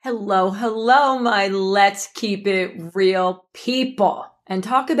Hello, hello, my Let's Keep It Real people. And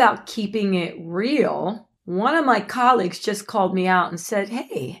talk about keeping it real. One of my colleagues just called me out and said,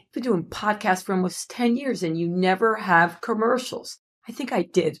 hey, I've been doing podcasts for almost 10 years and you never have commercials. I think I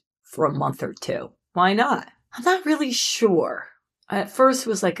did for a month or two. Why not? I'm not really sure. At first it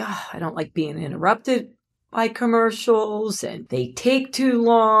was like, I don't like being interrupted by commercials and they take too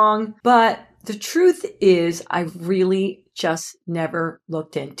long. But the truth is I really just never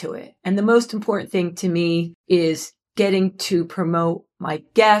looked into it. And the most important thing to me is getting to promote my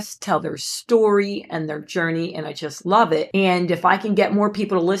guests, tell their story and their journey, and I just love it. And if I can get more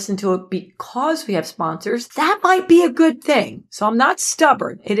people to listen to it because we have sponsors, that might be a good thing. So I'm not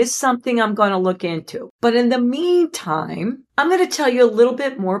stubborn. It is something I'm going to look into. But in the meantime, I'm going to tell you a little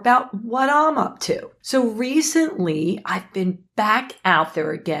bit more about what I'm up to. So recently, I've been back out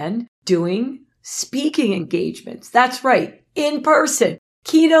there again doing speaking engagements. That's right, in person.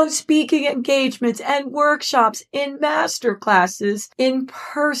 Keynote speaking engagements and workshops in master classes in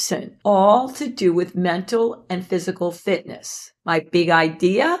person, all to do with mental and physical fitness. My big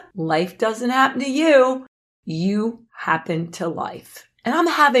idea, life doesn't happen to you, you happen to life. And I'm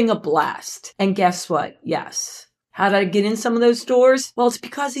having a blast. And guess what? Yes. How did I get in some of those doors? Well, it's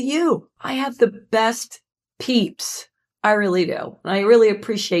because of you. I have the best peeps. I really do. And I really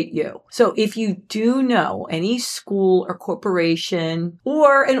appreciate you. So if you do know any school or corporation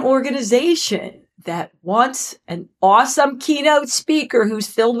or an organization that wants an awesome keynote speaker who's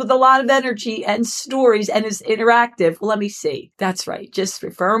filled with a lot of energy and stories and is interactive, well, let me see. That's right. Just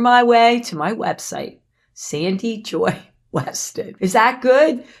refer my way to my website, Sandy Joy Weston. Is that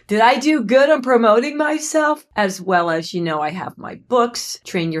good? Did I do good on promoting myself? As well as, I have my books,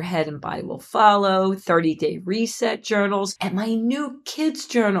 Train Your Head and Body Will Follow, 30-Day Reset journals, and my new kids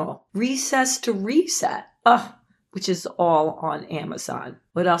journal, Recess to Reset, which is all on Amazon.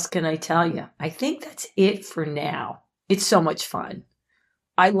 What else can I tell you? I think that's it for now. It's so much fun.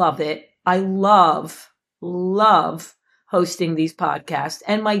 I love it. I love hosting these podcasts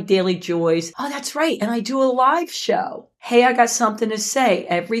and my daily joys. Oh, that's right. And I do a live show. Hey, I got something to say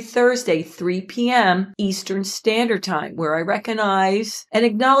every Thursday, 3 p.m. Eastern Standard Time, where I recognize and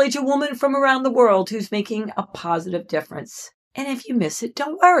acknowledge a woman from around the world who's making a positive difference. And if you miss it,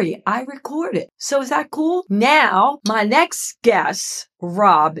 don't worry. I record it. So is that cool? Now, my next guest,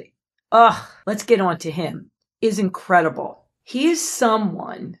 Rob, let's get on to him, is incredible. He is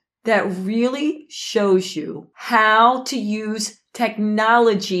someone that really shows you how to use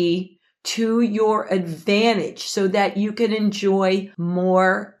technology to your advantage so that you can enjoy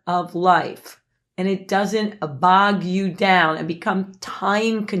more of life and it doesn't bog you down and become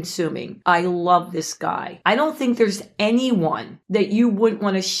time consuming. I love this guy. I don't think there's anyone that you wouldn't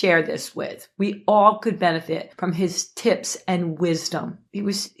want to share this with. We all could benefit from his tips and wisdom. He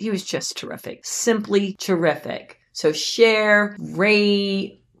was just terrific, simply terrific. So share,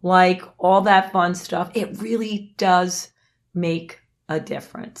 rate, like all that fun stuff. It really does make a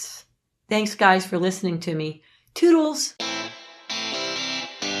difference. Thanks, guys, for listening to me. Toodles.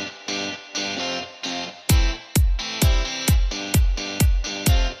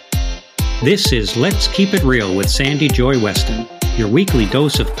 This is Let's Keep It Real with Sandy Joy Weston, your weekly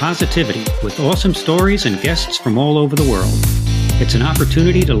dose of positivity with awesome stories and guests from all over the world. It's an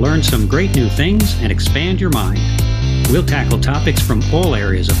opportunity to learn some great new things and expand your mind. We'll tackle topics from all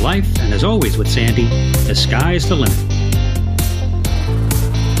areas of life, and as always with Sandy, the sky's the limit.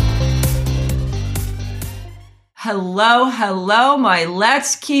 Hello, my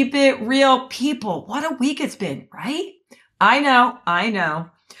Let's Keep It Real people. What a week it's been, right? I know.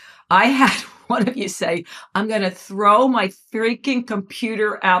 I had one of you say, I'm going to throw my freaking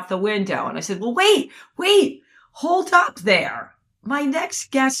computer out the window. And I said, well, wait, hold up there. My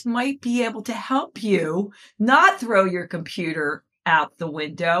next guest might be able to help you not throw your computer out the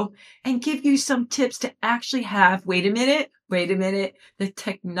window and give you some tips to actually have, wait a minute, the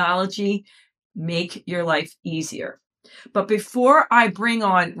technology make your life easier. But before I bring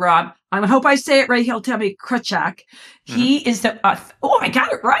on Rob, I hope I say it right. He'll tell me Krachak. He is the, I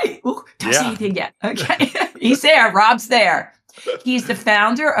got it right. Ooh, don't say anything yet. Okay. He's there. Rob's there. He's the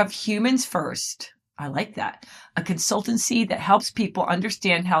founder of Humans First. I like that. A consultancy that helps people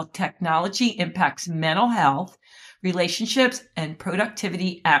understand how technology impacts mental health, relationships, and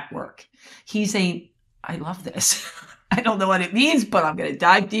productivity at work. I love this. I don't know what it means, but I'm going to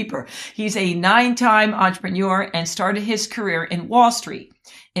dive deeper. He's a 9-time entrepreneur and started his career in Wall Street.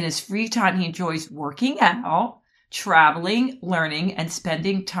 In his free time, he enjoys working out, traveling, learning, and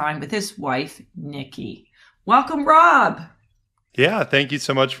spending time with his wife, Nikki. Welcome, Rob. Yeah, thank you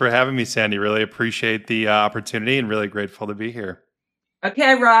so much for having me, Sandy. Really appreciate the opportunity and really grateful to be here.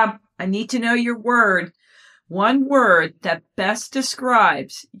 Okay, Rob, I need to know your word. One word that best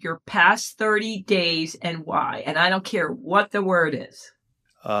describes your past 30 days and why. And I don't care what the word is.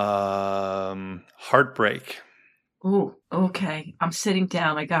 Heartbreak. Ooh, okay. I'm sitting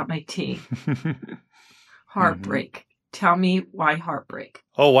down. I got my tea. Heartbreak. Tell me why heartbreak.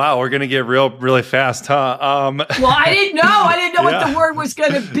 Oh, wow. We're going to get really fast, huh? Well, I didn't know what the word was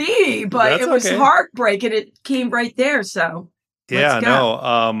going to be, but it was heartbreak and it came right there. So let's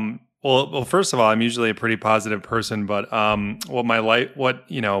go. Well, first of all, I'm usually a pretty positive person, but my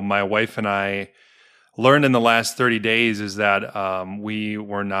wife and I learned in the last 30 days is that we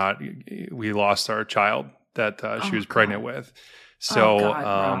lost our child that she was pregnant with. So,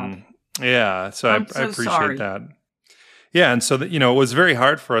 so I appreciate that. Yeah. And so that, it was very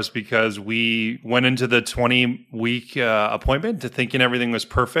hard for us because we went into the 20-week appointment to thinking everything was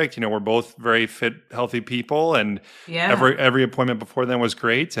perfect. We're both very fit, healthy people, and every appointment before then was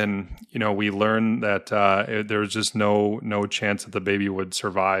great. And, we learned that there was just no chance that the baby would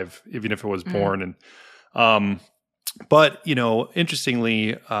survive, even if it was born. And, but,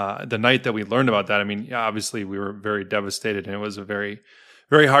 interestingly, the night that we learned about that, obviously we were very devastated, and it was a very,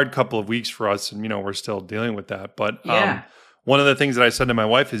 very hard couple of weeks for us. And, we're still dealing with that. But one of the things that I said to my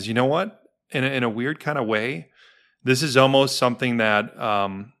wife is, you know what, in a weird kind of way, this is almost something that,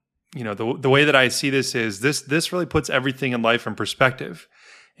 the way that I see this is this really puts everything in life in perspective.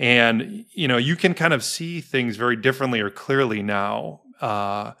 And, you can kind of see things very differently or clearly now.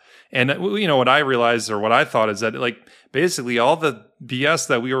 And what I realized or what I thought is that basically all the BS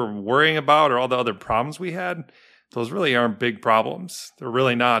that we were worrying about or all the other problems we had, those really aren't big problems. They're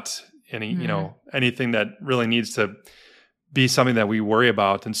really not anything that really needs to be something that we worry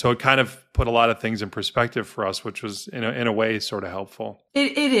about. And so it kind of put a lot of things in perspective for us, which was in a way sort of helpful.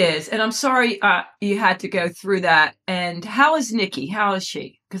 It is. And I'm sorry you had to go through that. And how is Nikki? How is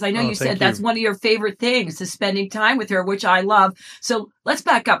she? Because I know you said that's one of your favorite things is spending time with her, which I love. So let's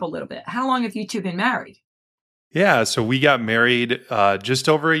back up a little bit. How long have you two been married? Yeah, so we got married just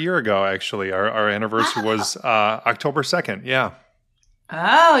over a year ago, actually. Our anniversary was October 2nd, yeah.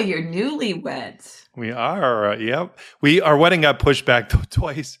 Oh, you're newlyweds. We are, yep. Our wedding got pushed back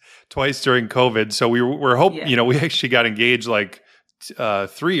twice during COVID, so we were hoping, we actually got engaged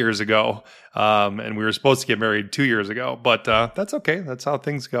 3 years ago, and we were supposed to get married 2 years ago, but that's okay. That's how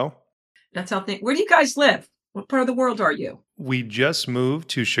things go. Where do you guys live? What part of the world are you? We just moved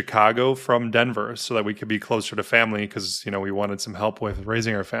to Chicago from Denver so that we could be closer to family because, we wanted some help with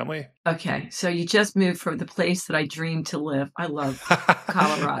raising our family. Okay. So you just moved from the place that I dreamed to live. I love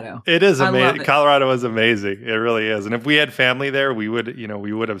Colorado. It is amazing. Colorado is amazing. It really is. And if we had family there, we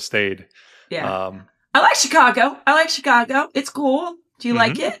would have stayed. Yeah. I like Chicago. It's cool. Do you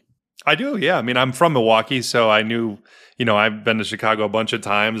like it? I do. Yeah. I'm from Milwaukee, so I knew, I've been to Chicago a bunch of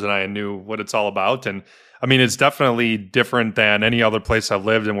times and I knew what it's all about. And it's definitely different than any other place I've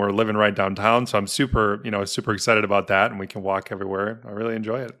lived, and we're living right downtown. So I'm super excited about that, and we can walk everywhere. I really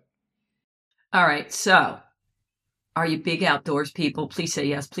enjoy it. All right. So are you big outdoors people? Please say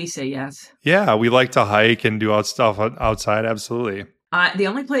yes. Please say yes. Yeah, we like to hike and do stuff outside. Absolutely. The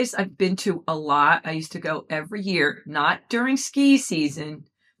only place I've been to a lot, I used to go every year, not during ski season,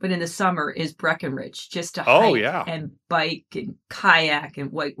 but in the summer, is Breckenridge, just to hike and bike and kayak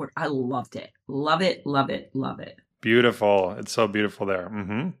and whitewater. I loved it. Love it, love it, love it. Beautiful. It's so beautiful there.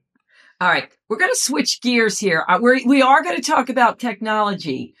 Mm-hmm. All right. We're going to switch gears here. We are going to talk about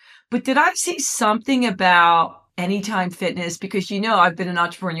technology, but did I see something about Anytime Fitness? Because, I've been an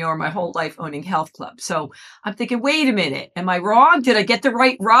entrepreneur my whole life owning health clubs. So I'm thinking, wait a minute. Am I wrong? Did I get the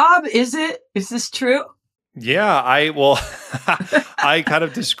right Rob? Is this true? Yeah, I kind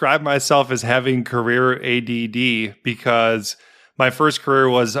of describe myself as having career ADD because my first career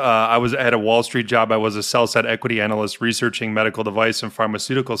was I had a Wall Street job. I was a sell-side equity analyst researching medical device and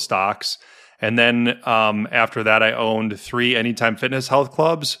pharmaceutical stocks. And then after that, I owned 3 Anytime Fitness health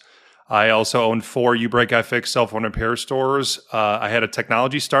clubs. I also owned 4 uBreak iFix self-owned repair stores. I had a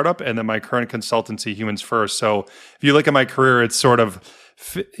technology startup, and then my current consultancy, Humans First. So if you look at my career, it's sort of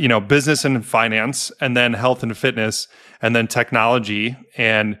business and finance, and then health and fitness, and then technology.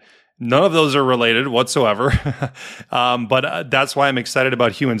 And none of those are related whatsoever. But that's why I'm excited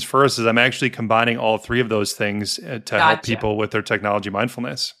about Humans First, is I'm actually combining all 3 of those things to help people with their technology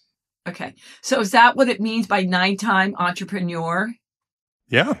mindfulness. Okay. So is that what it means by 9-time entrepreneur?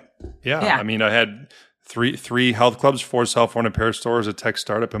 Yeah. I had three health clubs, 4 cell phone repair stores, a tech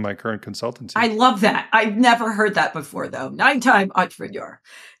startup, and my current consultancy. I love that. I've never heard that before, though. 9-time entrepreneur.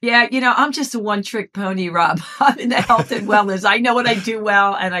 Yeah, I'm just a one-trick pony, Rob. I'm in the health and wellness. I know what I do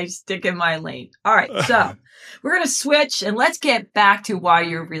well, and I stick in my lane. All right, so we're going to switch, and let's get back to why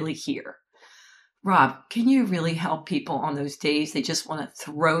you're really here. Rob, can you really help people on those days they just want to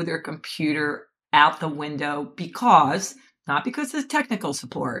throw their computer out the window not because of technical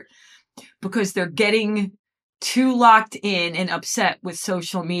support, because they're getting too locked in and upset with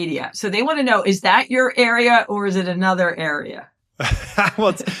social media. So they want to know, is that your area or is it another area?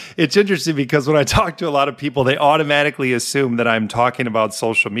 Well, it's interesting because when I talk to a lot of people, they automatically assume that I'm talking about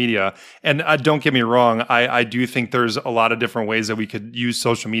social media. And don't get me wrong, I do think there's a lot of different ways that we could use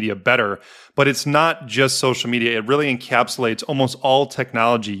social media better, but it's not just social media. It really encapsulates almost all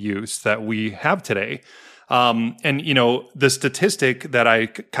technology use that we have today. And the statistic that I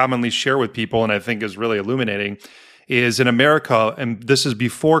commonly share with people, and I think is really illuminating, is in America, and this is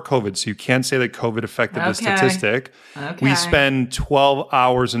before COVID, so you can't say that COVID affected the statistic. We spend 12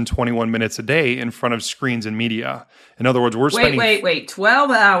 hours and 21 minutes a day in front of screens and media. In other words, we're spending... Wait.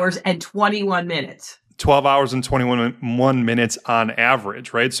 12 hours and 21 minutes. 12 hours and 21 minutes on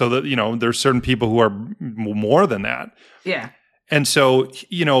average, right? So that, there's certain people who are more than that. Yeah. And so,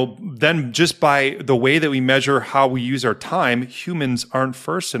 then just by the way that we measure how we use our time, humans aren't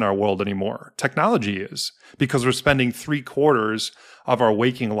first in our world anymore. Technology is, because we're spending 3/4 of our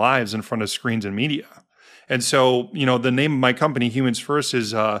waking lives in front of screens and media. And so, the name of my company, Humans First,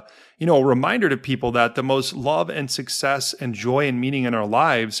 is, a reminder to people that the most love and success and joy and meaning in our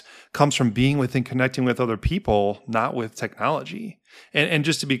lives comes from being with and connecting with other people, not with technology. And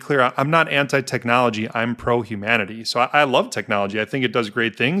just to be clear, I'm not anti-technology. I'm pro-humanity. So I love technology. I think it does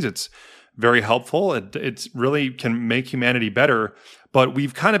great things. It's very helpful. It really can make humanity better. But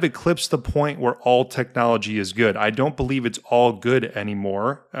we've kind of eclipsed the point where all technology is good. I don't believe it's all good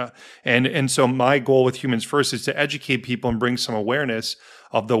anymore. And so my goal with Humans First is to educate people and bring some awareness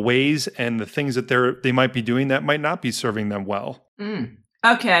of the ways and the things that they might be doing that might not be serving them well.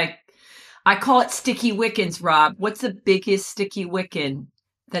 Okay. I call it sticky wickens, Rob. What's the biggest sticky wicken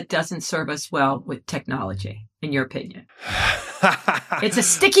that doesn't serve us well with technology, in your opinion? It's a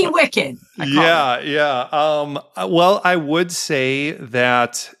sticky wicken. Yeah. Well, I would say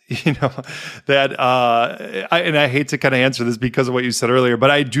that, I hate to kind of answer this because of what you said earlier, but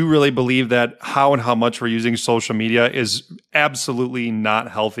I do really believe that how and how much we're using social media is absolutely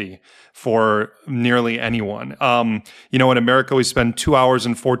not healthy for nearly anyone. In America, we spend 2 hours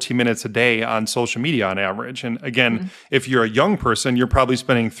and 14 minutes a day on social media on average. And again, if you're a young person, you're probably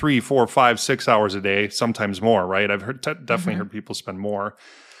spending 3, 4, 5, 6 hours a day, sometimes more, right? I've definitely heard people spend more.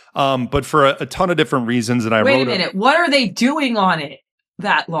 But for a ton of different reasons that I wrote. Wait a minute. What are they doing on it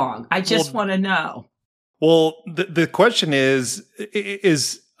that long? I just want to know. Well, the question is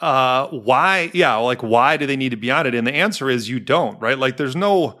why? Yeah, like why do they need to be on it? And the answer is you don't, right? Like there's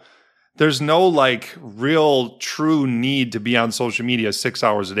no like real true need to be on social media 6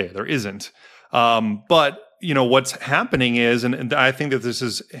 hours a day. There isn't. But what's happening is, and I think that this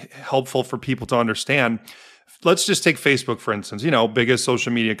is helpful for people to understand. Let's just take Facebook, for instance, biggest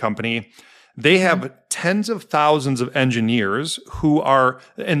social media company. They have tens of thousands of engineers who are,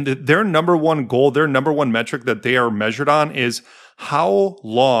 and their number one goal, their number one metric that they are measured on is how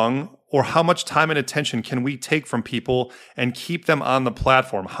long or how much time and attention can we take from people and keep them on the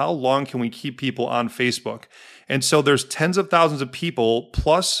platform? How long can we keep people on Facebook? And so there's tens of thousands of people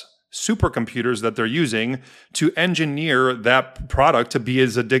plus supercomputers that they're using to engineer that product to be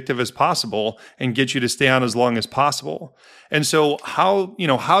as addictive as possible and get you to stay on as long as possible. And so how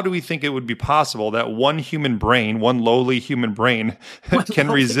do we think it would be possible that one lowly human brain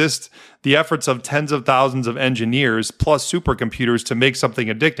can resist the efforts of tens of thousands of engineers plus supercomputers to make something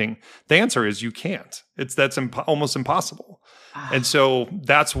addicting? The answer is you can't. That's almost impossible. And so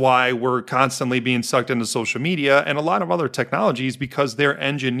that's why we're constantly being sucked into social media and a lot of other technologies, because they're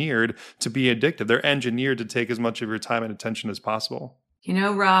engineered to be addictive. They're engineered to take as much of your time and attention as possible.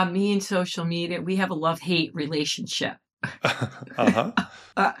 Rob, me and social media, we have a love-hate relationship.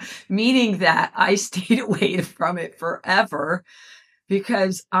 Meaning that I stayed away from it forever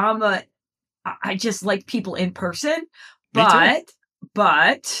because I just like people in person.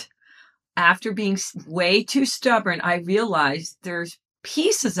 But after being way too stubborn, I realized there's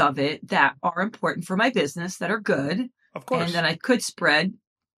pieces of it that are important for my business that are good. Of course. And that I could spread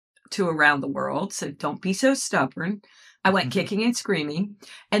to around the world. So don't be so stubborn. I went kicking and screaming.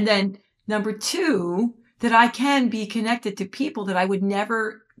 And then number 2, that I can be connected to people that I would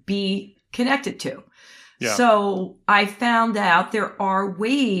never be connected to. Yeah. So I found out there are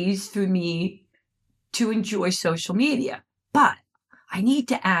ways for me to enjoy social media. But I need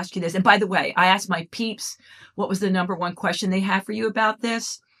to ask you this. And by the way, I asked my peeps what was the number one question they had for you about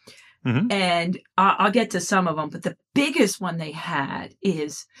this. Mm-hmm. And I'll get to some of them. But the biggest one they had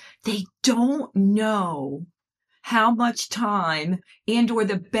is they don't know how much time and or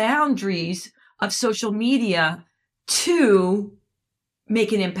the boundaries of social media to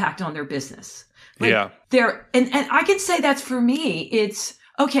make an impact on their business. And I can say that's for me. It's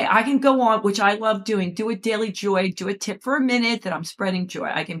okay. I can go on, which I love doing, do a daily joy, do a tip for a minute that I'm spreading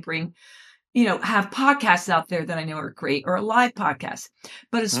joy. I can bring, have podcasts out there that I know are great or a live podcast.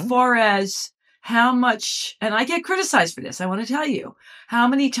 But as far as how much, and I get criticized for this, I want to tell you how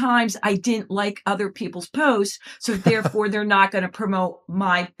many times I didn't like other people's posts. So therefore they're not going to promote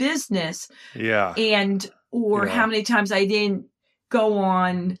my business. Yeah. Or how many times I didn't go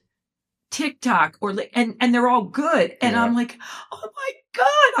on TikTok and they're all good. And I'm like, oh my God,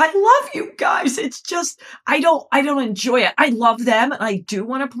 I love you guys. It's just, I don't enjoy it. I love them and I do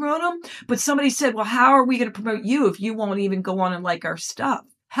want to promote them. But somebody said, well, how are we going to promote you if you won't even go on and like our stuff?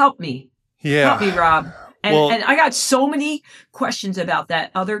 Help me. Yeah. Help me, Rob. And I got so many questions about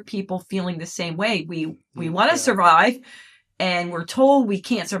that. Other people feeling the same way. We want to survive and we're told we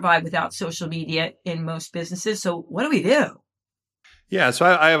can't survive without social media in most businesses. So what do we do? Yeah, so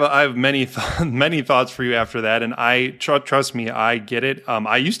I have many thoughts for you after that, and I trust me, I get it.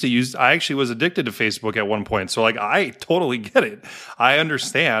 I actually was addicted to Facebook at one point, so like I totally get it. I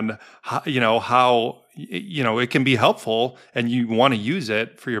understand how it can be helpful, and you want to use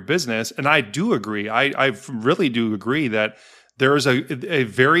it for your business. And I do agree. I really do agree that there is a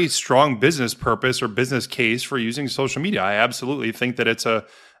very strong business purpose or business case for using social media. I absolutely think that it's a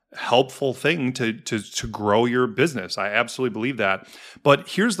helpful thing to grow your business. I absolutely believe that. But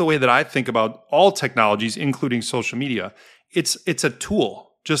here's the way that I think about all technologies, including social media. It's a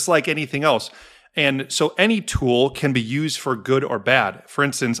tool, just like anything else. And so any tool can be used for good or bad. For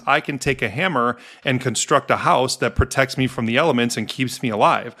instance, I can take a hammer and construct a house that protects me from the elements and keeps me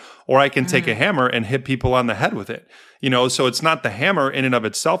alive. Or I can take a hammer and hit people on the head with it. So it's not the hammer in and of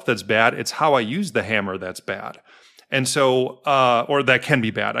itself that's bad. It's how I use the hammer that's bad. And so, or that can be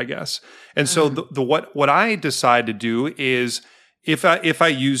bad, I guess. And so what I decide to do is if I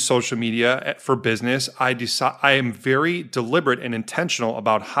use social media for business, I am very deliberate and intentional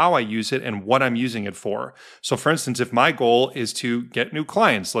about how I use it and what I'm using it for. So for instance, if my goal is to get new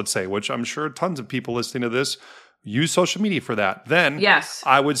clients, let's say, which I'm sure tons of people listening to this use social media for that, then yes,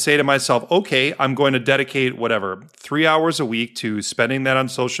 I would say to myself, okay, I'm going to dedicate 3 hours a week to spending that on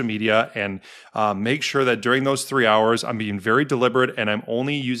social media and make sure that during those 3 hours, I'm being very deliberate and I'm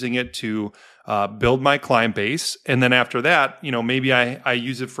only using it to build my client base. And then after that, maybe I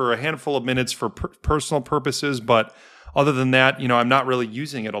use it for a handful of minutes for personal purposes. But other than that, I'm not really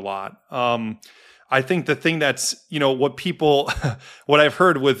using it a lot. I think the thing that's, what I've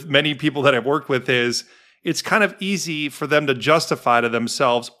heard with many people that I've worked with is, it's kind of easy for them to justify to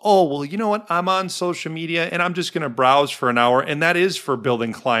themselves, oh, well, you know what? I'm on social media and I'm just going to browse for an hour. And that is for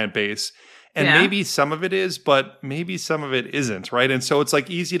building client base. And maybe some of it is, but maybe some of it isn't, right? And so it's like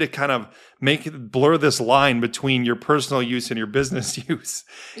easy to kind of blur this line between your personal use and your business use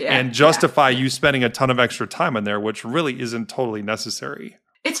and justify you spending a ton of extra time in there, which really isn't totally necessary.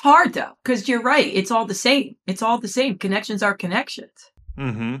 It's hard though, because you're right. It's all the same. It's all the same. Connections are connections.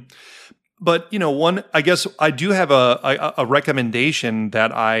 Mm-hmm. But, I guess I do have a recommendation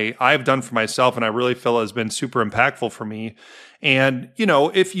that I've done for myself and I really feel has been super impactful for me. And,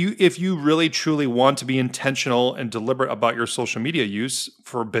 if you really truly want to be intentional and deliberate about your social media use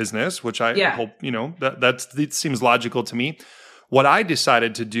for business, which I hope, that seems logical to me. What I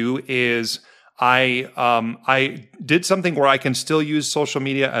decided to do is I did something where I can still use social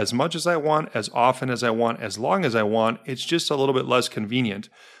media as much as I want, as often as I want, as long as I want. It's just a little bit less convenient.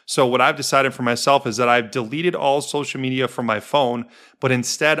 So what I've decided for myself is that I've deleted all social media from my phone, but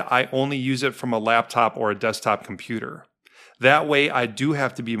instead I only use it from a laptop or a desktop computer. That way I do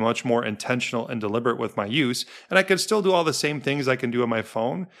have to be much more intentional and deliberate with my use, and I can still do all the same things I can do on my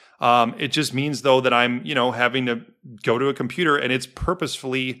phone. It just means though that I'm, having to go to a computer and it's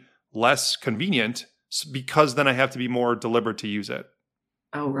purposefully less convenient because then I have to be more deliberate to use it.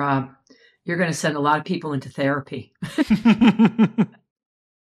 Oh, Rob, you're going to send a lot of people into therapy.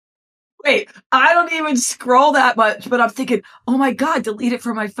 Wait, I don't even scroll that much, but I'm thinking, oh my God, delete it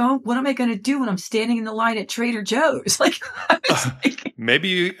from my phone. What am I going to do when I'm standing in the line at Trader Joe's?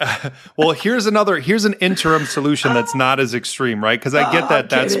 Maybe, well, here's an interim solution that's not as extreme, right? Because I get that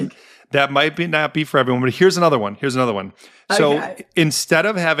that might not be for everyone, but here's another one. So instead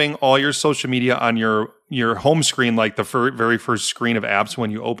of having all your social media on your home screen, like the very first screen of apps when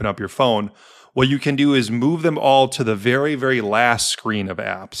you open up your phone, what you can do is move them all to the very, very last screen of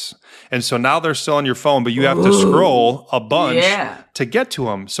apps. And so now they're still on your phone, but you have to scroll a bunch to get to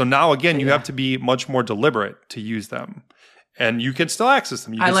them. So now, again, you have to be much more deliberate to use them. And you can still access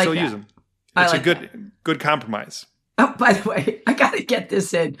them. You can still use them. It's a good compromise. Oh, by the way, I got to get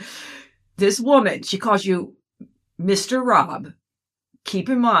this in. This woman, she calls you Mr. Rob. Keep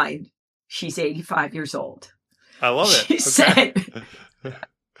in mind, she's 85 years old. I love it. She said,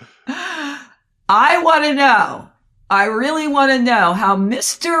 I want to know, I really want to know how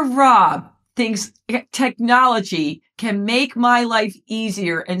Mr. Rob thinks technology can make my life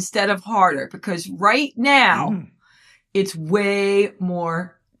easier instead of harder, because right now it's way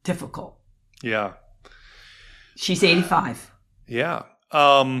more difficult. Yeah. She's 85. Yeah.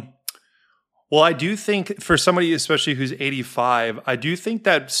 Well, I do think for somebody, especially who's 85, I do think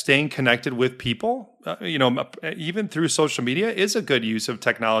that staying connected with people, even through social media, is a good use of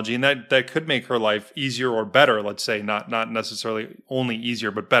technology, and that could make her life easier or better. Let's say not necessarily only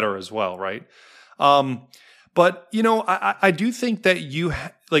easier, but better as well, right? But I do think that you,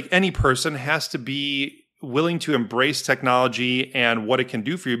 like any person, has to be willing to embrace technology and what it can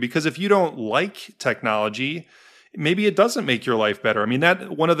do for you. Because if you don't like technology, maybe it doesn't make your life better. I mean,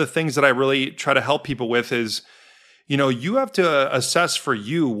 that one of the things that I really try to help people with is, you have to assess for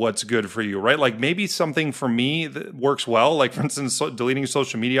you what's good for you, right? Like maybe something for me that works well, like for instance, deleting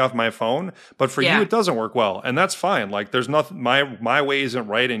social media off my phone, but for you, it doesn't work well. And that's fine. Like there's nothing, my way isn't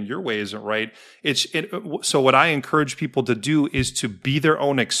right and your way isn't right. So what I encourage people to do is to be their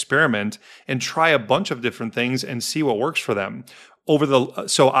own experiment and try a bunch of different things and see what works for them.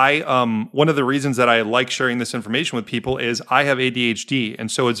 One of the reasons that I like sharing this information with people is I have ADHD.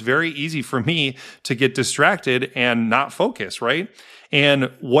 And so it's very easy for me to get distracted and not focus, right?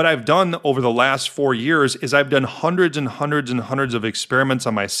 And what I've done over the last 4 years is I've done hundreds and hundreds and hundreds of experiments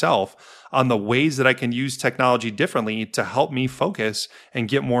on myself on the ways that I can use technology differently to help me focus and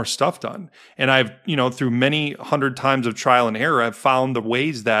get more stuff done. And I've, through many hundred times of trial and error, I've found the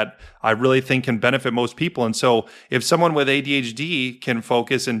ways that I really think can benefit most people. And so if someone with ADHD can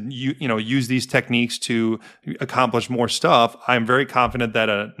focus and, use these techniques to accomplish more stuff, I'm very confident that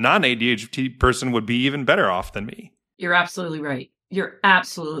a non-ADHD person would be even better off than me. You're absolutely right. You're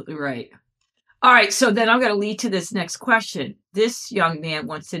absolutely right. All right. So then I'm going to lead to this next question. This young man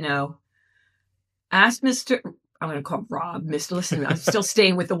wants to know, ask Mr. I'm going to call him Rob. Listen, I'm still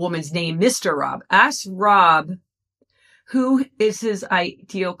staying with the woman's name, Mr. Rob. Ask Rob, who is his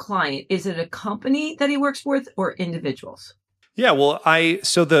ideal client? Is it a company that he works with or individuals? Yeah, well,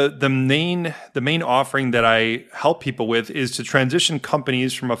 so the main offering that I help people with is to transition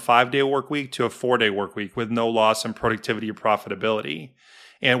companies from a 5-day work week to a 4-day work week with no loss in productivity or profitability.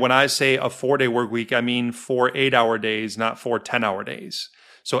 And when I say a 4-day work week, I mean 4 8-hour days, not 4 10-hour days.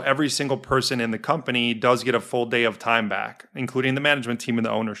 So every single person in the company does get a full day of time back, including the management team and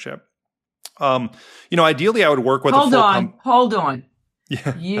the ownership. Ideally, I would work with Hold on.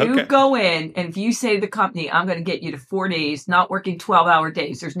 Yeah. You go in, and if you say to the company, I'm going to get you to 4 days, not working 12-hour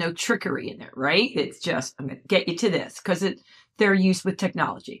days, there's no trickery in there, right? It's just, I'm going to get you to this because they're used with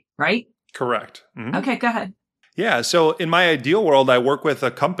technology, right? Correct. Mm-hmm. Okay, go ahead. Yeah. So in my ideal world, I work with a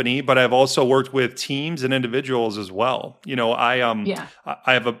company, but I've also worked with teams and individuals as well. I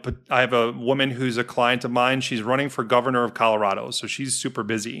have a woman who's a client of mine. She's running for governor of Colorado. So she's super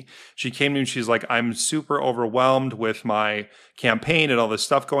busy. She came to me and she's like, I'm super overwhelmed with my campaign and all this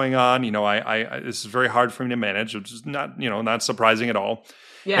stuff going on. This is very hard for me to manage, which is not surprising at all.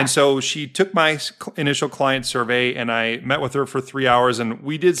 Yeah. And so she took my initial client survey and I met with her for 3 hours and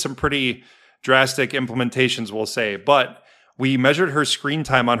we did some pretty drastic implementations, we'll say, but we measured her screen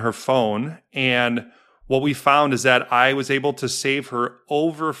time on her phone. And what we found is that I was able to save her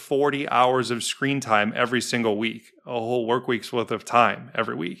over 40 hours of screen time every single week, a whole work week's worth of time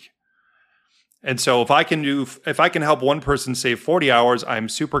every week. And so if I can help one person save 40 hours, I'm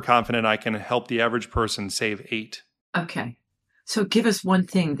super confident I can help the average person save 8. Okay. So give us one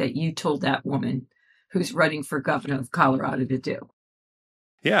thing that you told that woman who's running for governor of Colorado to do.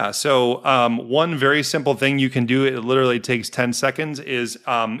 Yeah. So one very simple thing you can do, it literally takes 10 seconds, is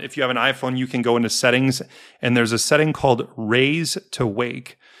if you have an iPhone, you can go into settings and there's a setting called Raise to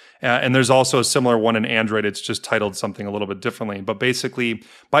Wake. And there's also a similar one in Android. It's just titled something a little bit differently. But basically,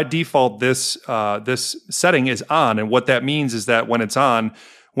 by default, this setting is on. And what that means is that when it's on,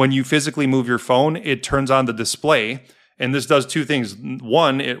 when you physically move your phone, it turns on the display. And this does two things.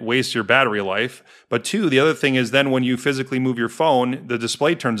 One, it wastes your battery life. But two, the other thing is then when you physically move your phone, the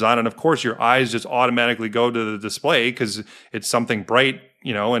display turns on. And of course, your eyes just automatically go to the display because it's something bright,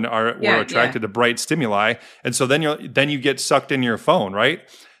 and we're attracted to bright stimuli. And so then you get sucked in your phone, right?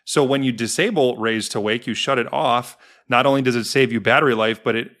 So when you disable Raise to Wake, you shut it off. Not only does it save you battery life,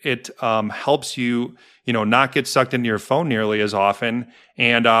 but it helps you, not get sucked into your phone nearly as often.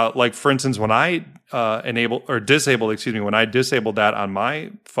 And like for instance, when I when I disabled that on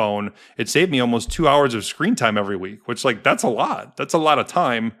my phone, it saved me almost 2 hours of screen time every week, which that's a lot. That's a lot of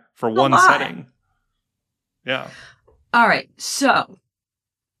time for one setting. Yeah. All right. So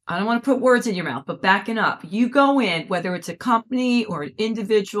I don't want to put words in your mouth, but backing up, you go in, whether it's a company or an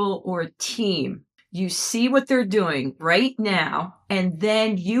individual or a team, you see what they're doing right now, and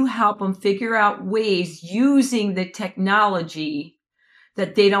then you help them figure out ways using the technology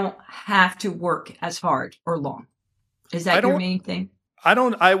that they don't have to work as hard or long. Is that your main thing?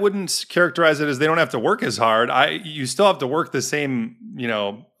 I wouldn't characterize it as they don't have to work as hard. You still have to work the same,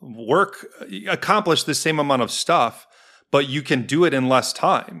 accomplish the same amount of stuff, but you can do it in less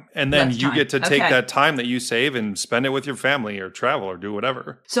time. And then you get to take that time that you save and spend it with your family or travel or do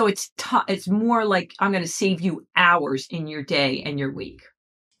whatever. So it's more like I'm going to save you hours in your day and your week.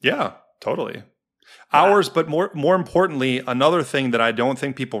 Yeah, totally. Wow. Hours, but more importantly, another thing that I don't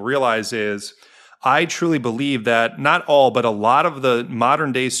think people realize is I truly believe that not all, but a lot of the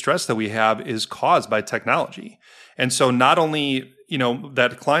modern day stress that we have is caused by technology. And so not only,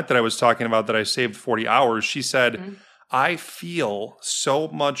 that client that I was talking about that I saved 40 hours, she said, I feel so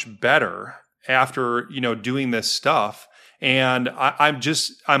much better after, doing this stuff. And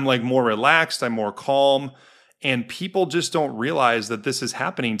I'm like more relaxed. I'm more calm. And people just don't realize that this is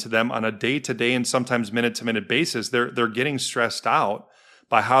happening to them on a day-to-day and sometimes minute-to-minute basis. They're getting stressed out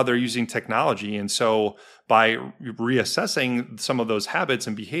by how they're using technology. And so by reassessing some of those habits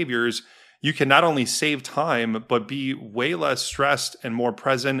and behaviors, you can not only save time, but be way less stressed and more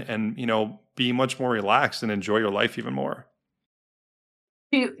present and, be much more relaxed and enjoy your life even more.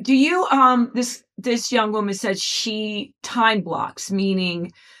 Do you, this young woman said she time blocks,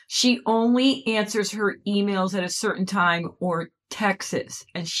 meaning she only answers her emails at a certain time or texts,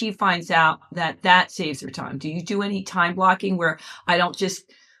 and she finds out that saves her time. Do you do any time blocking where I don't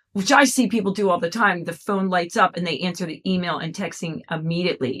which I see people do all the time, the phone lights up and they answer the email and texting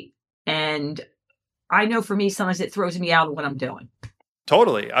immediately. And I know for me, sometimes it throws me out of what I'm doing.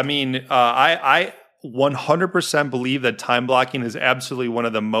 Totally. I mean, I 100% believe that time blocking is absolutely one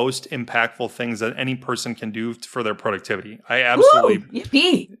of the most impactful things that any person can do for their productivity. I absolutely. Woo,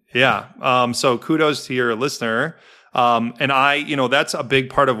 yippee. Yeah. So kudos to your listener. And that's a big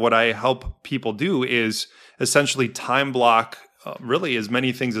part of what I help people do is essentially time block really as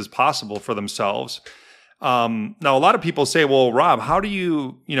many things as possible for themselves. Now, a lot of people say, well, Rob, how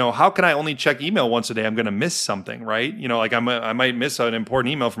can I only check email once a day? I'm going to miss something, right? Like I might miss an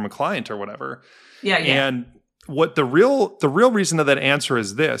important email from a client or whatever. Yeah. And what the real reason of that answer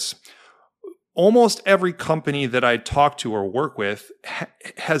is this: almost every company that I talk to or work with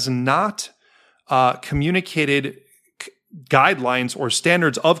has not communicated guidelines or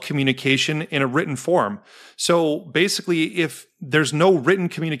standards of communication in a written form. So basically, if there's no written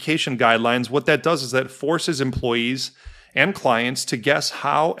communication guidelines, what that does is that forces employees and clients to guess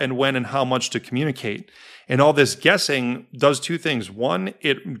how and when and how much to communicate. And all this guessing does two things. One,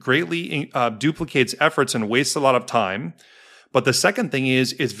 it greatly duplicates efforts and wastes a lot of time. But the second thing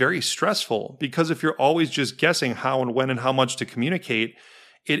is it's very stressful, because if you're always just guessing how and when and how much to communicate,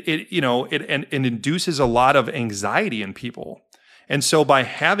 it induces a lot of anxiety in people. And so by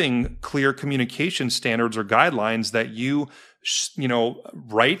having clear communication standards or guidelines that you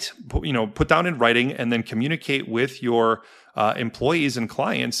write, put down in writing and then communicate with your employees and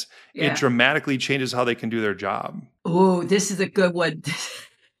clients, it dramatically changes how they can do their job. Oh, this is a good one.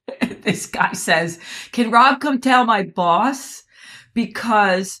 This guy says, can Rob come tell my boss?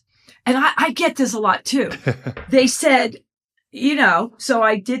 Because, and I get this a lot too. They said, so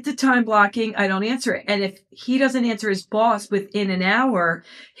I did the time blocking. I don't answer it. And if he doesn't answer his boss within an hour,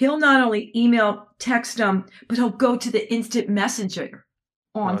 he'll not only email, text him, but he'll go to the instant messenger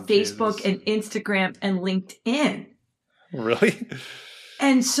on Facebook and Instagram and LinkedIn. Really?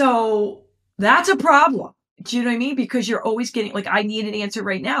 And so that's a problem. Do you know what I mean? Because you're always getting I need an answer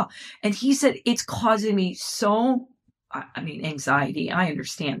right now. And he said, it's causing me anxiety. I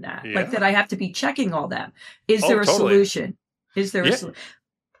understand that. Yeah. That I have to be checking all that. Is there a solution? Is there a solution?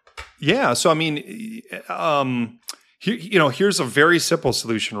 Yeah. So, here's a very simple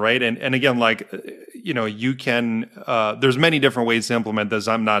solution, right? And again, you can, there's many different ways to implement this.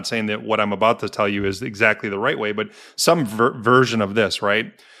 I'm not saying that what I'm about to tell you is exactly the right way, but some version of this, right?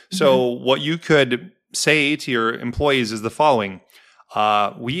 Mm-hmm. So what you could say to your employees is the following.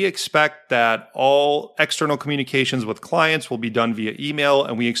 We expect that all external communications with clients will be done via email,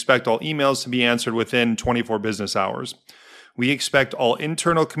 and we expect all emails to be answered within 24 business hours. we expect all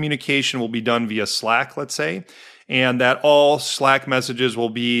internal communication will be done via Slack, let's say, and that all Slack messages will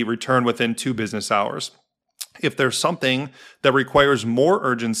be returned within 2 business hours. If there's something that requires more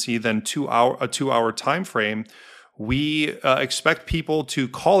urgency than a 2-hour time frame, we expect people to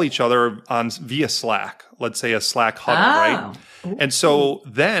call each other via Slack. Let's say a Slack huddle, right? And so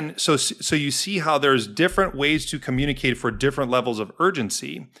then, so you see how there's different ways to communicate for different levels of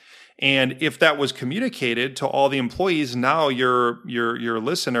urgency. And if that was communicated to all the employees, now your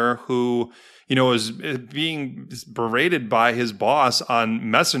listener who is being berated by his boss on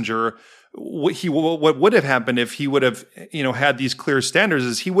Messenger, what would have happened if he would have had these clear standards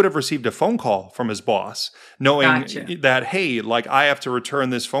is he would have received a phone call from his boss knowing that, hey, like I have to return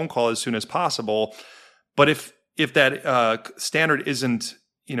this phone call as soon as possible. But if that standard isn't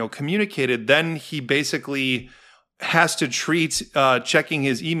communicated, then he basically has to treat checking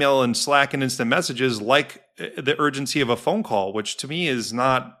his email and Slack and instant messages like the urgency of a phone call, which to me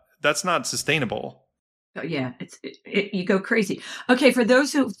that's not sustainable. Oh, yeah, you go crazy. Okay, for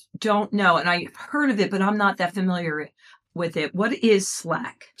those who don't know, and I've heard of it, but I'm not that familiar with it, what is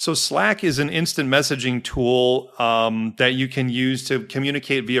Slack? So Slack is an instant messaging tool that you can use to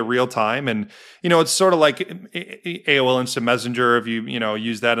communicate via real time. And, it's sort of like AOL Instant Messenger if you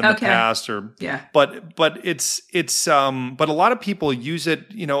use that in the past but but a lot of people use it,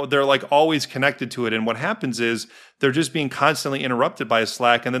 they're like always connected to it. And what happens is they're just being constantly interrupted by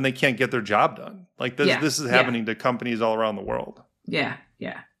Slack and then they can't get their job done. Like this is happening to companies all around the world. Yeah.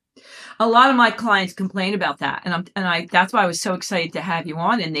 Yeah. A lot of my clients complain about that. And I that's why I was so excited to have you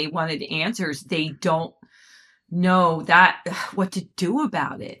on, and they wanted answers. They don't know what to do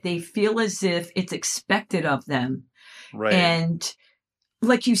about it. They feel as if it's expected of them. Right. And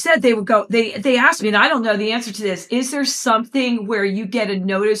like you said, they asked me, and I don't know the answer to this. Is there something where you get a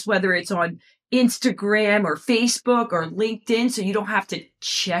notice, whether it's on Instagram or Facebook or LinkedIn, so you don't have to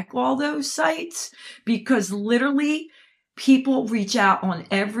check all those sites? Because literally people reach out on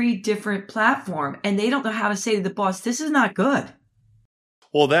every different platform and they don't know how to say to the boss, this is not good.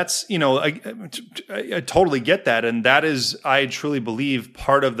 Well, that's, I totally get that. And that is, I truly believe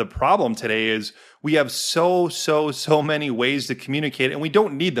part of the problem today is we have so many ways to communicate and we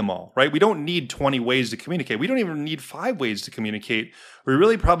don't need them all, right? We don't need 20 ways to communicate. We don't even need 5 ways to communicate. We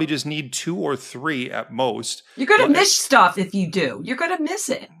really probably just need 2 or 3 at most. You're going to miss stuff if you do. You're going to miss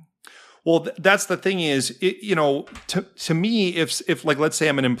it. Well, that's the thing is, to me, if like, let's say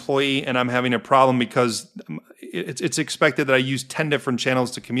I'm an employee and I'm having a problem because it's expected that I use 10 different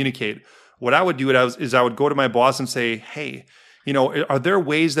channels to communicate, what I would do is I would go to my boss and say, hey, are there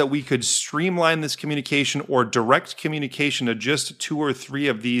ways that we could streamline this communication or direct communication to just 2 or 3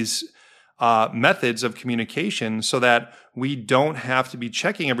 of these methods of communication so that we don't have to be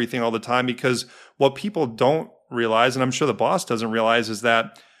checking everything all the time? Because what people don't realize, and I'm sure the boss doesn't realize, is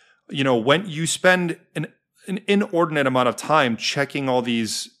that when you spend an inordinate amount of time checking all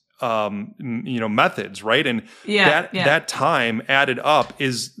these, methods, right? And that time adds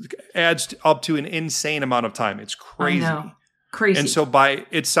up to an insane amount of time. It's crazy. I know. Crazy. And so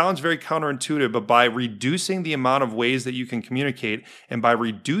it sounds very counterintuitive, but by reducing the amount of ways that you can communicate and by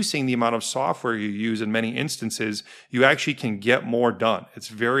reducing the amount of software you use in many instances, you actually can get more done. It's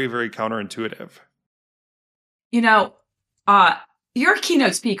very, very counterintuitive. You're a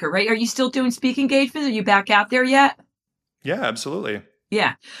keynote speaker, right? Are you still doing speaking engagements? Are you back out there yet? Yeah, absolutely.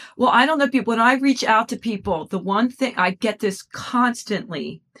 Yeah. Well, I don't know people. When I reach out to people, the one thing I get this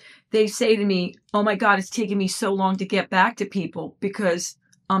constantly, they say to me, oh my God, it's taking me so long to get back to people because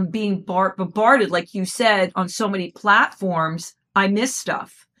I'm being bombarded, like you said, on so many platforms. I miss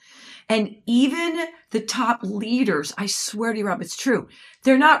stuff. And even the top leaders, I swear to you, Rob, it's true.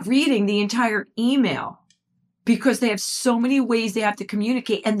 They're not reading the entire email because they have so many ways they have to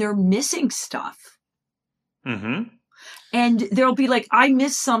communicate and they're missing stuff. Mm-hmm. And they'll be like, I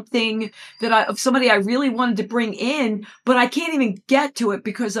missed something of somebody I really wanted to bring in, but I can't even get to it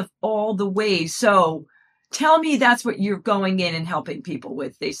because of all the ways. So tell me that's what you're going in and helping people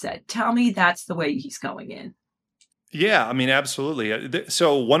with, they said. Tell me that's the way he's going in. Yeah, I mean, absolutely.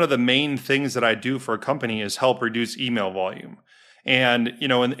 So one of the main things that I do for a company is help reduce email volume. And,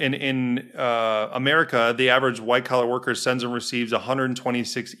 in America, the average white collar worker sends and receives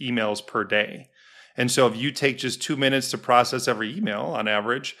 126 emails per day. And so if you take just 2 minutes to process every email on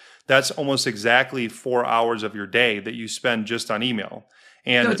average, that's almost exactly 4 hours of your day that you spend just on email.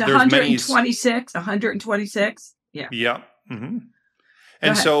 And so it's 126. Yeah. Yeah. Mm-hmm.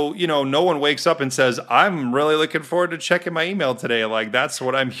 And so, no one wakes up and says, I'm really looking forward to checking my email today. Like, that's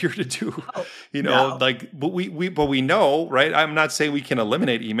what I'm here to do. No. But we know, right? I'm not saying we can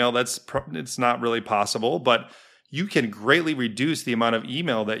eliminate email. It's not really possible. But, you can greatly reduce the amount of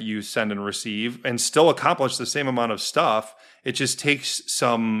email that you send and receive and still accomplish the same amount of stuff. It just takes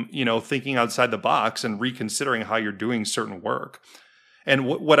some, thinking outside the box and reconsidering how you're doing certain work. And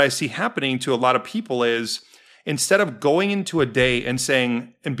what I see happening to a lot of people is, instead of going into a day and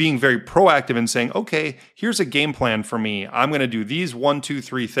saying, and being very proactive and saying, okay, here's a game plan for me. I'm going to do these 1, 2,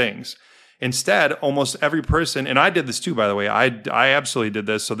 3 things. Instead, almost every person, and I did this too, by the way, I absolutely did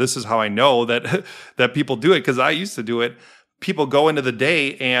this. So this is how I know that that people do it, because I used to do it. People go into the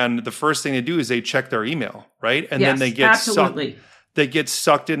day and the first thing they do is they check their email, right? And then they get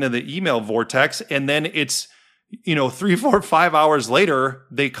sucked into the email vortex. And then it's, 3, 4, 5 hours later,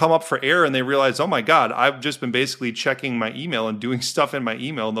 they come up for air and they realize, oh my God, I've just been basically checking my email and doing stuff in my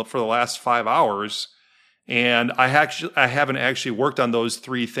email for the last 5 hours. And I haven't actually worked on those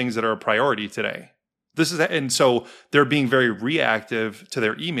 3 things that are a priority today. And so they're being very reactive to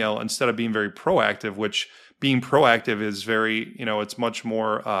their email instead of being very proactive, which being proactive is very, it's much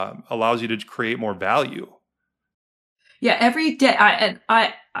more, allows you to create more value. Yeah, every day.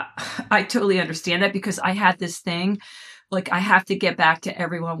 I totally understand that, because I had this thing, like I have to get back to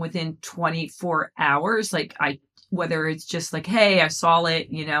everyone within 24 hours. Like whether it's just like, hey, I saw it,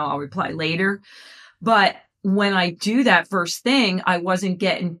 I'll reply later. But when I do that first thing, I wasn't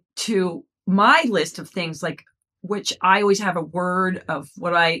getting to my list of things, like, which I always have a word of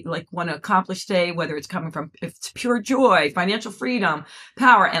what I want to accomplish today, whether it's coming from, if it's pure joy, financial freedom,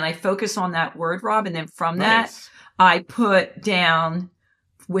 power. And I focus on that word, Rob. And then from that, I put down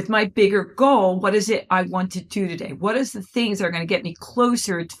with my bigger goal, what is it I want to do today? What is the things that are going to get me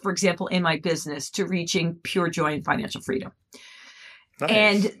closer, to, for example, in my business, to reaching pure joy and financial freedom? Nice.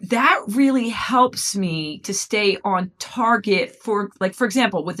 And that really helps me to stay on target for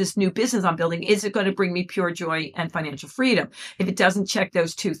example, with this new business I'm building, is it going to bring me pure joy and financial freedom? If it doesn't check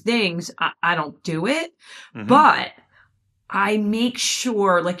those 2 things, I don't do it. Mm-hmm. But I make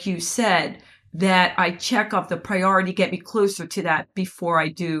sure, like you said, that I check off the priority, get me closer to that before I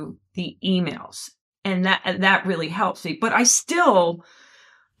do the emails. And that really helps me. But I still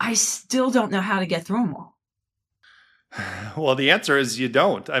don't know how to get through them all. Well, the answer is you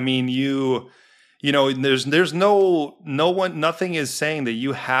don't. I mean, there's no one, nothing is saying that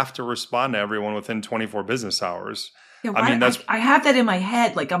you have to respond to everyone within 24 business hours. Yeah, I have that in my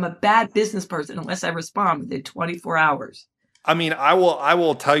head. Like, I'm a bad business person unless I respond within 24 hours. I mean, I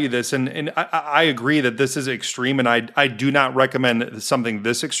will tell you this, and I agree that this is extreme, and I do not recommend something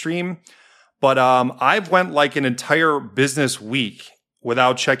this extreme. But I've went like an entire business week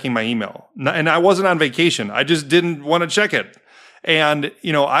without checking my email. And I wasn't on vacation. I just didn't want to check it. And,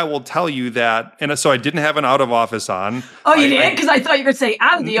 I will tell you that, and so I didn't have an out of office on. Oh, you didn't? Because I thought you were going to say,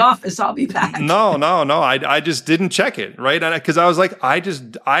 out of the office, I'll be back. No. I just didn't check it, right? Because I was like,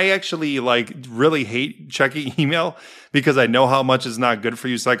 I actually really hate checking email, because I know how much is not good for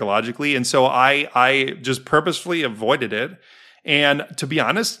you psychologically. And so I just purposefully avoided it. And to be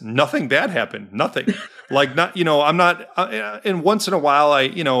honest, nothing bad happened. Nothing. I'm not, and once in a while,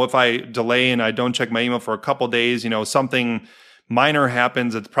 if I delay and I don't check my email for a couple days, something minor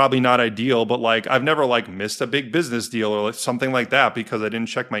happens. It's probably not ideal, but I've never missed a big business deal or something like that because I didn't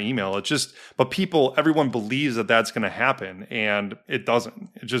check my email. It's just, but everyone believes that that's going to happen, and it doesn't.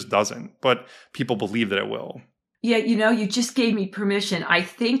 It just doesn't. But people believe that it will. Yeah. You just gave me permission. I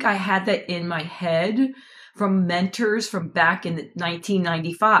think I had that in my head from mentors from back in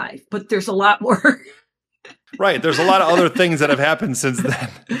 1995, but there's a lot more. Right. There's a lot of other things that have happened since then.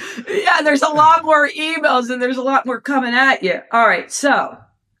 Yeah, there's a lot more emails and there's a lot more coming at you. All right. So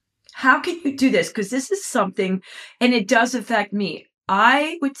how can you do this? Because this is something, and it does affect me.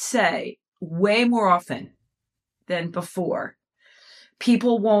 I would say way more often than before,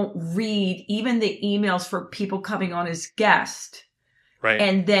 people won't read even the emails for people coming on as guests. Right.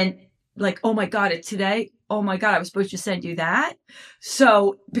 And then oh my God, it's today. Oh my God, I was supposed to send you that.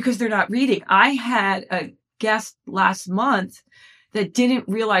 So because they're not reading, I had a guest last month that didn't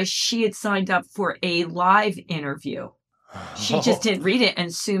realize she had signed up for a live interview. She just didn't read it and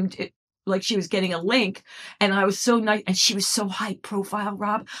assumed it, she was getting a link. And I was so nice. And she was so high profile,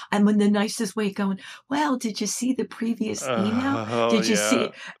 Rob. I'm in the nicest way going, well, did you see the previous email? Did you see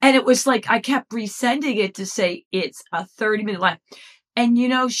it? And it was I kept resending it to say it's a 30-minute live. And,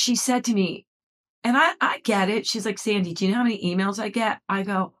 she said to me, and I get it. She's like, Sandy, do you know how many emails I get? I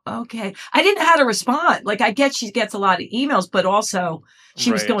go, okay. I didn't know how to respond. I get she gets a lot of emails, but also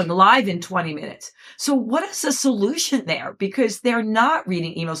she was going live in 20 minutes. So what is the solution there? Because they're not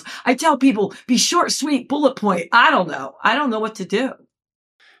reading emails. I tell people, be short, sweet, bullet point. I don't know. I don't know what to do.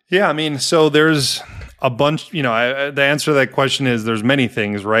 Yeah. I mean, so there's a bunch, the answer to that question is there's many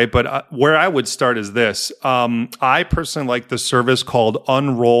things, right? But where I would start is this. I personally like the service called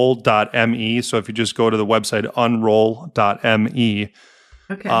unroll.me. So if you just go to the website unroll.me,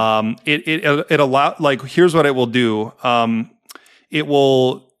 Okay. it allow, like, here's what it will do.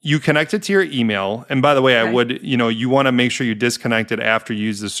 You connect it to your email. And by the way, Okay. you want to make sure you disconnect it after you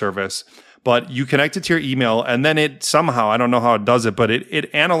use the service. But you connect it to your email, and then it somehow, I don't know how it does it, but it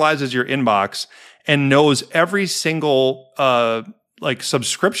analyzes your inbox and knows every single like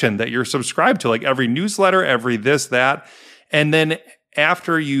subscription that you're subscribed to, like every newsletter, every this, that. And then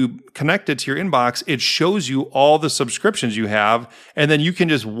after you connect it to your inbox, it shows you all the subscriptions you have. And then you can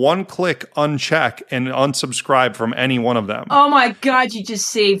just one click uncheck and unsubscribe from any one of them. Oh my God, you just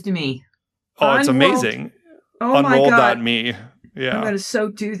saved me. Oh, it's amazing. Oh my God. Unroll.me. Yeah. I'm going to so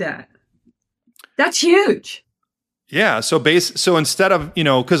do that. That's huge. Yeah. So instead of,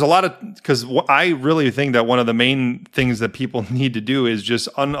 because I really think that one of the main things that people need to do is just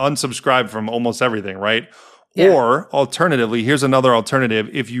unsubscribe from almost everything, right? Yeah. Or alternatively, here's another alternative.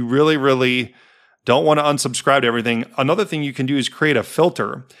 If you really, really don't want to unsubscribe to everything, another thing you can do is create a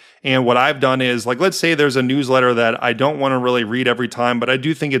filter. And what I've done is, like, let's say there's a newsletter that I don't want to really read every time, but I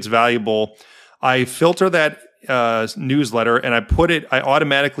do think it's valuable. I filter that newsletter and I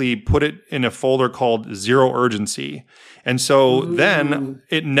automatically put it in a folder called zero urgency. And so then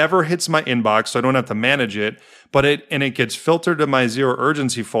it never hits my inbox, so I don't have to manage it, but it gets filtered to my zero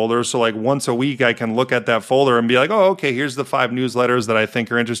urgency folder. So like once a week I can look at that folder and be like, oh, okay, here's the 5 newsletters that I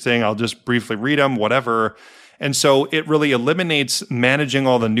think are interesting. I'll just briefly read them, whatever. And so it really eliminates managing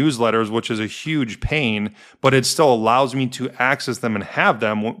all the newsletters, which is a huge pain, but it still allows me to access them and have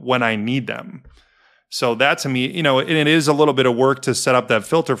them when I need them. So that, to me, it is a little bit of work to set up that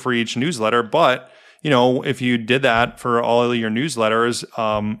filter for each newsletter. But, if you did that for all of your newsletters,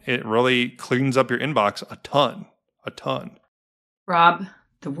 it really cleans up your inbox a ton. Rob,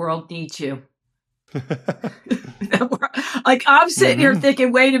 the world needs you. Like, I'm sitting here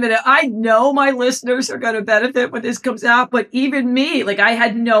thinking, wait a minute, I know my listeners are going to benefit when this comes out, but even me, like, I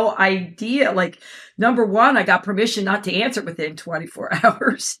had no idea. Like, number one, I got permission not to answer within 24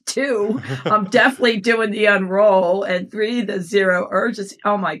 hours. 2, I'm definitely doing the unroll. And 3, the zero urgency.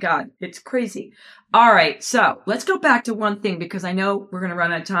 Oh my God, it's crazy. All right, so let's go back to one thing, because I know we're going to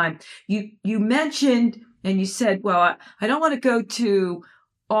run out of time. You mentioned and you said, well, I don't want to go to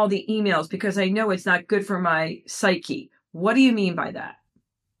all the emails because I know it's not good for my psyche. What do you mean by that?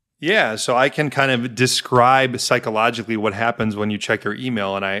 Yeah, so I can kind of describe psychologically what happens when you check your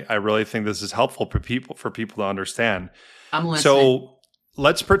email, and I really think this is helpful for people to understand. I'm listening. So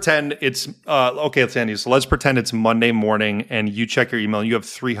let's pretend it's okay, Sandy. So let's pretend it's Monday morning, and you check your email, and you have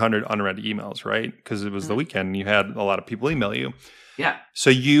 300 unread emails, right? Because it was the weekend, and you had a lot of people email you. Yeah. So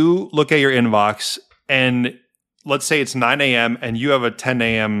you look at your inbox, and let's say it's 9 a.m. and you have a 10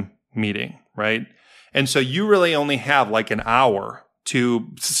 a.m. meeting, right? And so you really only have like an hour to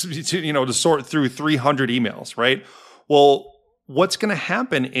sort through 300 emails, right? Well, what's going to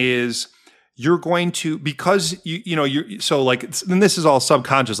happen is you're going to, because so like, and this is all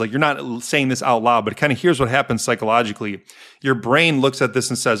subconscious, like you're not saying this out loud, but kind of here's what happens psychologically. Your brain looks at this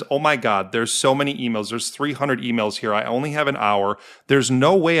and says, oh my God, there's so many emails. There's 300 emails here. I only have an hour. There's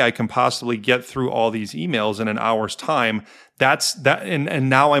no way I can possibly get through all these emails in an hour's time. And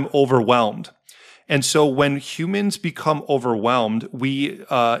now I'm overwhelmed. And so when humans become overwhelmed, we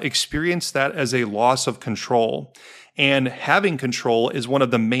experience that as a loss of control. And having control is one of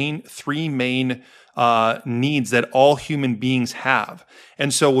the three main needs that all human beings have.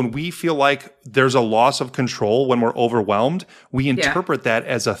 And so when we feel like there's a loss of control, when we're overwhelmed, we interpret that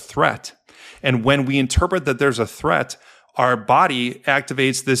as a threat. And when we interpret that there's a threat, our body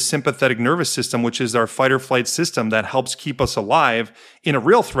activates this sympathetic nervous system, which is our fight or flight system that helps keep us alive in a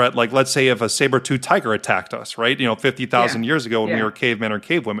real threat. Like, let's say if a saber-toothed tiger attacked us, right? 50,000 years ago when we were cavemen or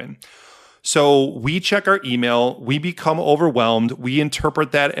cavewomen. So we check our email, we become overwhelmed, we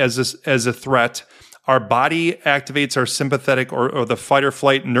interpret that as a threat. Our body activates our sympathetic or the fight or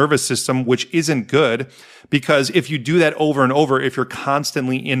flight nervous system, which isn't good, because if you do that over and over, if you're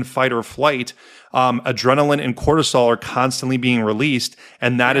constantly in fight or flight, adrenaline and cortisol are constantly being released,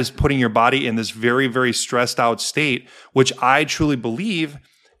 and that is putting your body in this very, very stressed out state, which I truly believe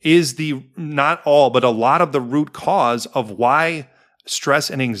is not all, but a lot of the root cause of why stress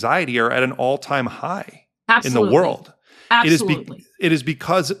and anxiety are at an all-time high in the world. Absolutely. It is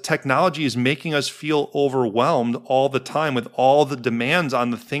because technology is making us feel overwhelmed all the time with all the demands on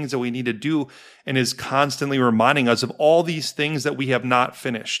the things that we need to do, and is constantly reminding us of all these things that we have not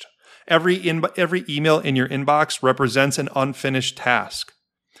finished. Every email in your inbox represents an unfinished task.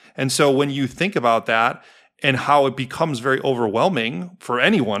 And so when you think about that and how it becomes very overwhelming for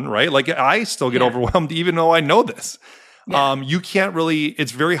anyone, right? Like I still get overwhelmed even though I know this. You can't really,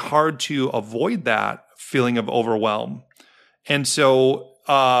 it's very hard to avoid that feeling of overwhelm. And so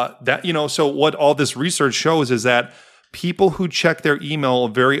so what all this research shows is that people who check their email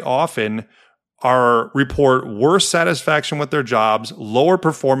very often report worse satisfaction with their jobs, lower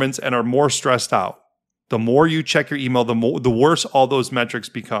performance, and are more stressed out. The more you check your email, the worse all those metrics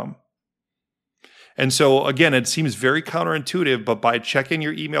become. And so again, it seems very counterintuitive, but by checking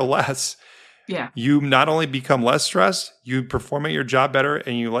your email less, you not only become less stressed, you perform at your job better,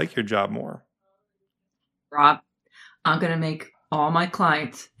 and you like your job more. Rob, I'm going to make all my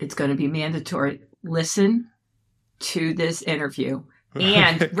clients, it's going to be mandatory, listen to this interview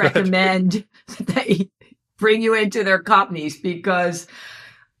and recommend they bring you into their companies, because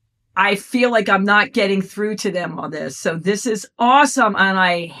I feel like I'm not getting through to them on this. So this is awesome. And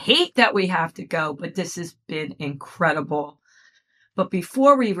I hate that we have to go, but this has been incredible. But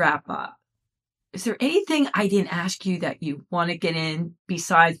before we wrap up, is there anything I didn't ask you that you want to get in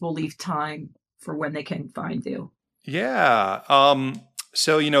besides we'll leave time for when they can find you? Yeah.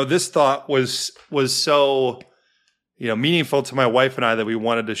 So, this thought was so, meaningful to my wife and I that we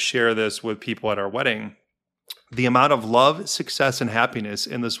wanted to share this with people at our wedding. The amount of love, success, and happiness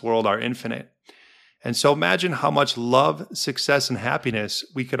in this world are infinite. And so imagine how much love, success, and happiness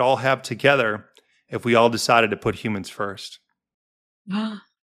we could all have together if we all decided to put humans first. Oh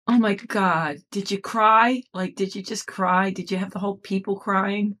my God. Did you cry? Did you just cry? Did you have the whole people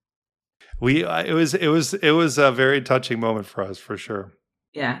crying? It was a very touching moment for us, for sure.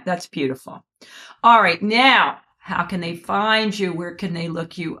 Yeah, that's beautiful. All right. Now, how can they find you? Where can they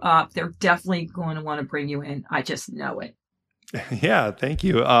look you up? They're definitely going to want to bring you in. I just know it. Yeah, thank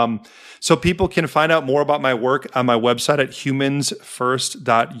you. So people can find out more about my work on my website at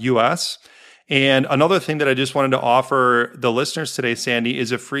humansfirst.us. And another thing that I just wanted to offer the listeners today, Sandy,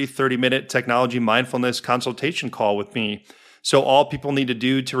 is a free 30-minute technology mindfulness consultation call with me. So all people need to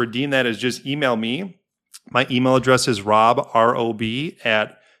do to redeem that is just email me. My email address is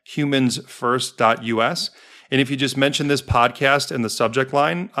rob@humansfirst.us. And if you just mention this podcast in the subject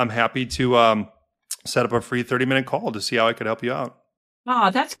line, I'm happy to set up a free 30-minute call to see how I could help you out. Oh,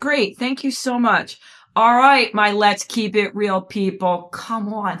 that's great. Thank you so much. All right, my Let's Keep It Real people.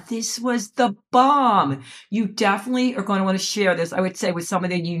 Come on. This was the bomb. You definitely are going to want to share this, I would say, with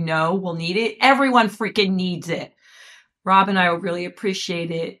somebody that will need it. Everyone freaking needs it. Rob and I would really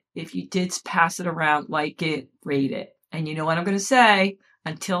appreciate it if you did pass it around, like it, rate it. And you know what I'm going to say?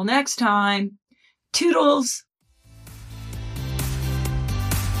 Until next time, toodles.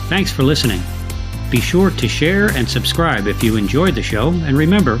 Thanks for listening. Be sure to share and subscribe if you enjoyed the show. And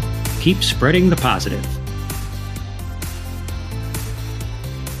remember, keep spreading the positive.